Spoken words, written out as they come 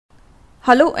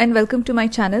Hello and welcome to my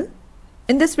channel.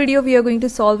 In this video we are going to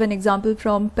solve an example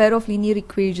from pair of linear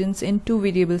equations in two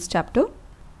variables chapter.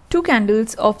 Two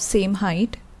candles of same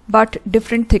height but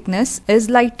different thickness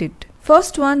is lighted.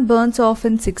 First one burns off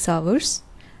in 6 hours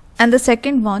and the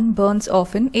second one burns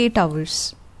off in 8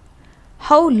 hours.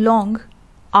 How long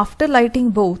after lighting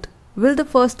both will the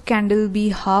first candle be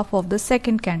half of the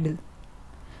second candle?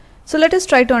 So let us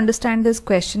try to understand this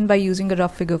question by using a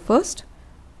rough figure first.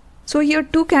 So here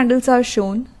two candles are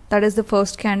shown, that is the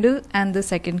first candle and the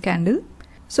second candle.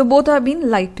 So both are being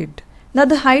lighted. Now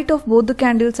the height of both the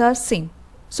candles are same.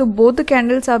 So both the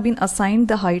candles are being assigned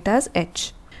the height as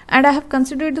h. And I have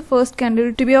considered the first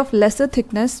candle to be of lesser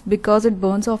thickness because it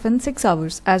burns off in 6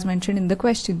 hours as mentioned in the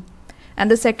question.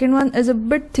 And the second one is a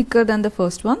bit thicker than the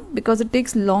first one because it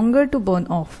takes longer to burn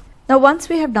off. Now once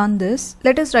we have done this,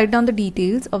 let us write down the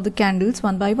details of the candles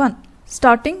one by one,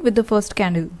 starting with the first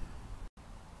candle.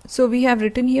 So we have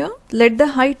written here, let the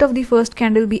height of the first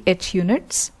candle be h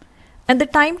units and the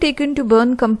time taken to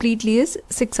burn completely is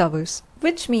 6 hours,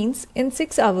 which means in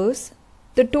 6 hours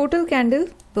the total candle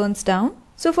burns down.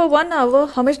 So for 1 hour,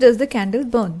 how much does the candle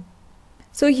burn?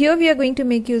 So here we are going to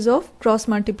make use of cross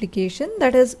multiplication,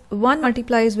 that is 1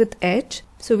 multiplies with h,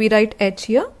 so we write h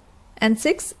here and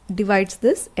 6 divides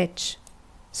this h.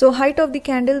 So height of the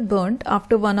candle burnt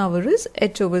after 1 hour is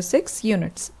h over 6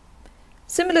 units.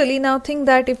 Similarly, now think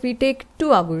that if we take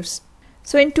 2 hours,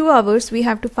 so in 2 hours we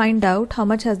have to find out how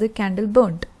much has the candle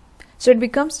burnt. So it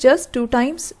becomes just 2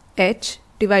 times h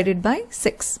divided by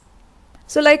 6.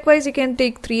 So likewise you can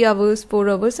take 3 hours, 4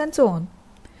 hours and so on.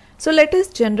 So let us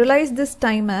generalize this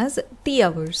time as t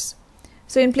hours.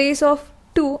 So in place of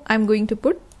 2 I am going to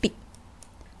put t.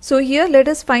 So here let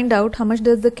us find out how much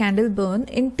does the candle burn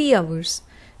in t hours.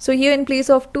 So here in place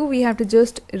of 2 we have to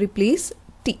just replace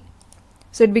t.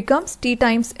 So it becomes t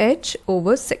times h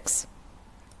over 6.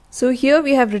 So here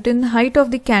we have written height of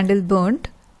the candle burnt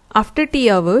after t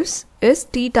hours is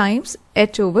t times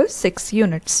h over 6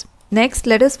 units. Next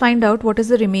let us find out what is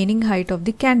the remaining height of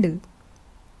the candle.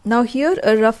 Now here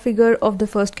a rough figure of the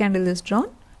first candle is drawn.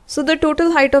 So the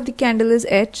total height of the candle is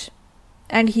h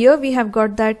and here we have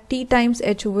got that t times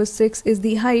h over 6 is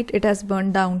the height it has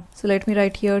burned down. So let me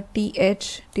write here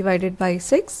th divided by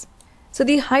 6. So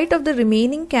the height of the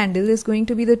remaining candle is going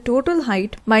to be the total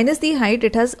height minus the height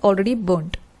it has already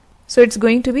burnt. So it's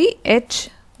going to be h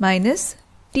minus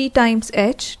t times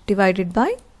h divided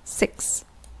by 6.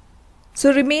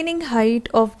 So remaining height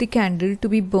of the candle to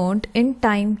be burnt in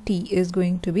time t is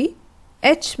going to be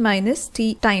h minus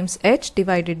t times h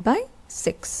divided by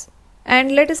 6.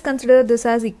 And let us consider this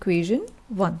as equation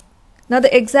 1. Now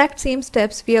the exact same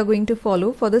steps we are going to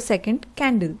follow for the second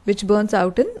candle which burns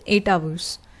out in 8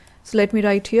 hours. So let me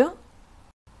write here.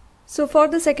 So for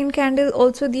the second candle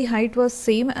also the height was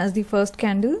same as the first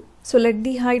candle. So let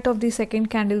the height of the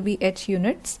second candle be h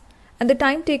units and the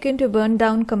time taken to burn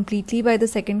down completely by the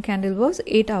second candle was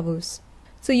 8 hours.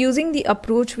 So using the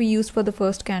approach we used for the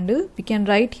first candle, we can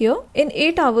write here in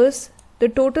 8 hours the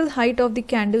total height of the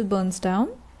candle burns down.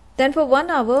 Then for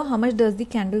 1 hour how much does the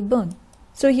candle burn?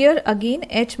 So here again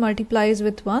h multiplies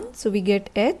with 1, so we get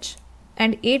h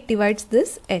and 8 divides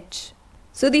this h.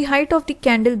 So the height of the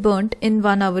candle burnt in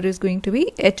 1 hour is going to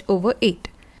be h over 8.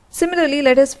 Similarly,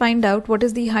 let us find out what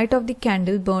is the height of the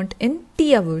candle burnt in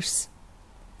t hours.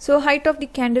 So height of the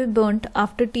candle burnt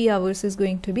after t hours is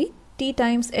going to be t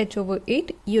times h over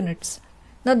 8 units.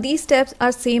 Now these steps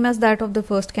are same as that of the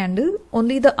first candle,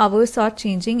 only the hours are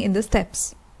changing in the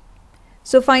steps.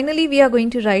 So finally we are going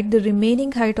to write the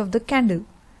remaining height of the candle.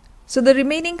 So the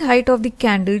remaining height of the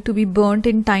candle to be burnt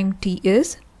in time t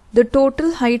is the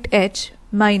total height h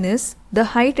minus the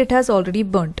height it has already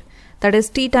burnt, that is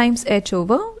t times h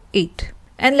over 8.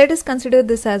 And let us consider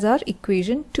this as our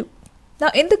equation 2. Now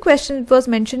in the question it was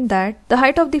mentioned that the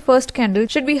height of the first candle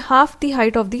should be half the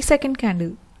height of the second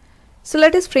candle. So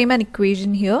let us frame an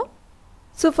equation here.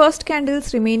 So first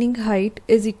candle's remaining height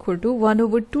is equal to 1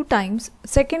 over 2 times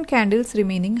second candle's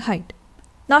remaining height.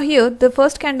 Now here the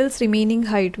first candle's remaining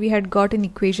height we had got in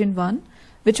equation 1,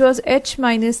 which was h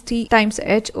minus t times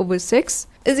h over 6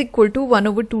 is equal to 1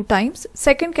 over 2 times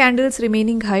second candle's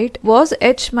remaining height was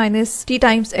h minus t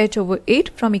times h over 8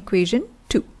 from equation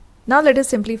 2. Now let us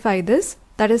simplify this,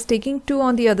 that is taking 2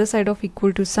 on the other side of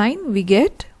equal to sign we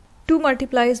get 2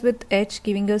 multiplies with h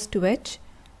giving us 2h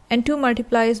and 2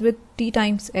 multiplies with t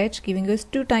times h giving us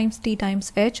 2 times t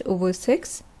times h over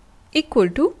 6 equal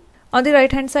to, on the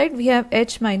right hand side we have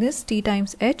h minus t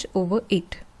times h over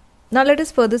 8. Now let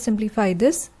us further simplify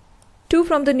this. 2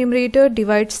 from the numerator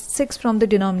divides 6 from the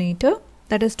denominator,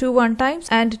 that is 2 1 times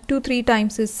and 2 3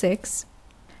 times is 6.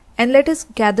 And let us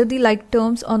gather the like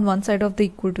terms on one side of the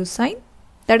equal to sign.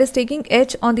 that is taking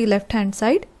h on the left hand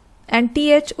side and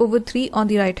th over 3 on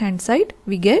the right hand side,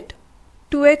 we get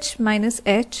 2h minus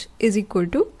h is equal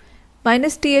to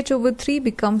minus th over 3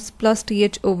 becomes plus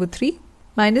th over 3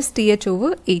 minus th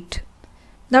over 8.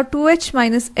 Now 2h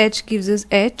minus h gives us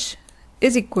h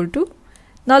is equal to,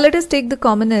 now let us take the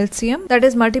common LCM, that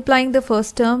is multiplying the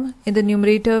first term in the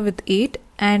numerator with 8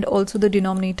 and also the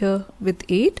denominator with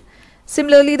 8.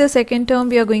 Similarly, the second term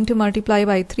we are going to multiply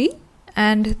by 3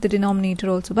 and the denominator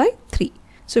also by 3.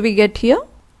 So we get here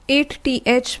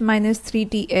 8th minus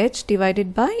 3th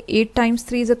divided by 8 times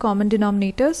 3 is a common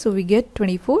denominator, so we get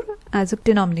 24 as a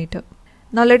denominator.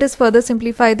 Now let us further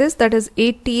simplify this, that is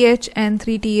 8th and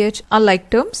 3th are like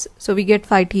terms, so we get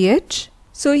 5th.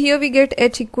 So here we get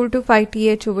h equal to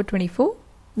 5th over 24.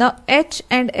 Now h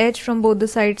and h from both the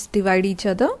sides divide each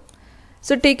other.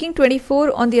 So taking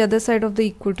 24 on the other side of the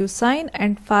equal to sign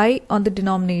and 5 on the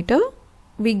denominator,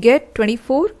 we get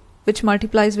 24 which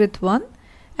multiplies with 1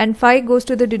 and 5 goes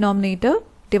to the denominator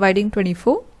dividing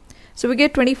 24. So we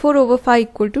get 24 over 5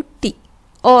 equal to t,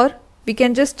 or we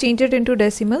can just change it into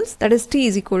decimals, that is t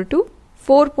is equal to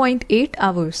 4.8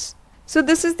 hours. So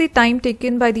this is the time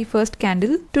taken by the first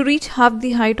candle to reach half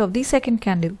the height of the second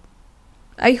candle.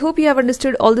 I hope you have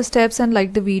understood all the steps and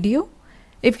liked the video.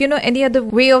 If you know any other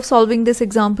way of solving this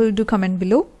example, do comment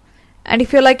below. And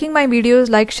if you're liking my videos,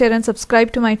 like, share and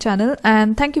subscribe to my channel,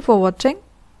 and thank you for watching.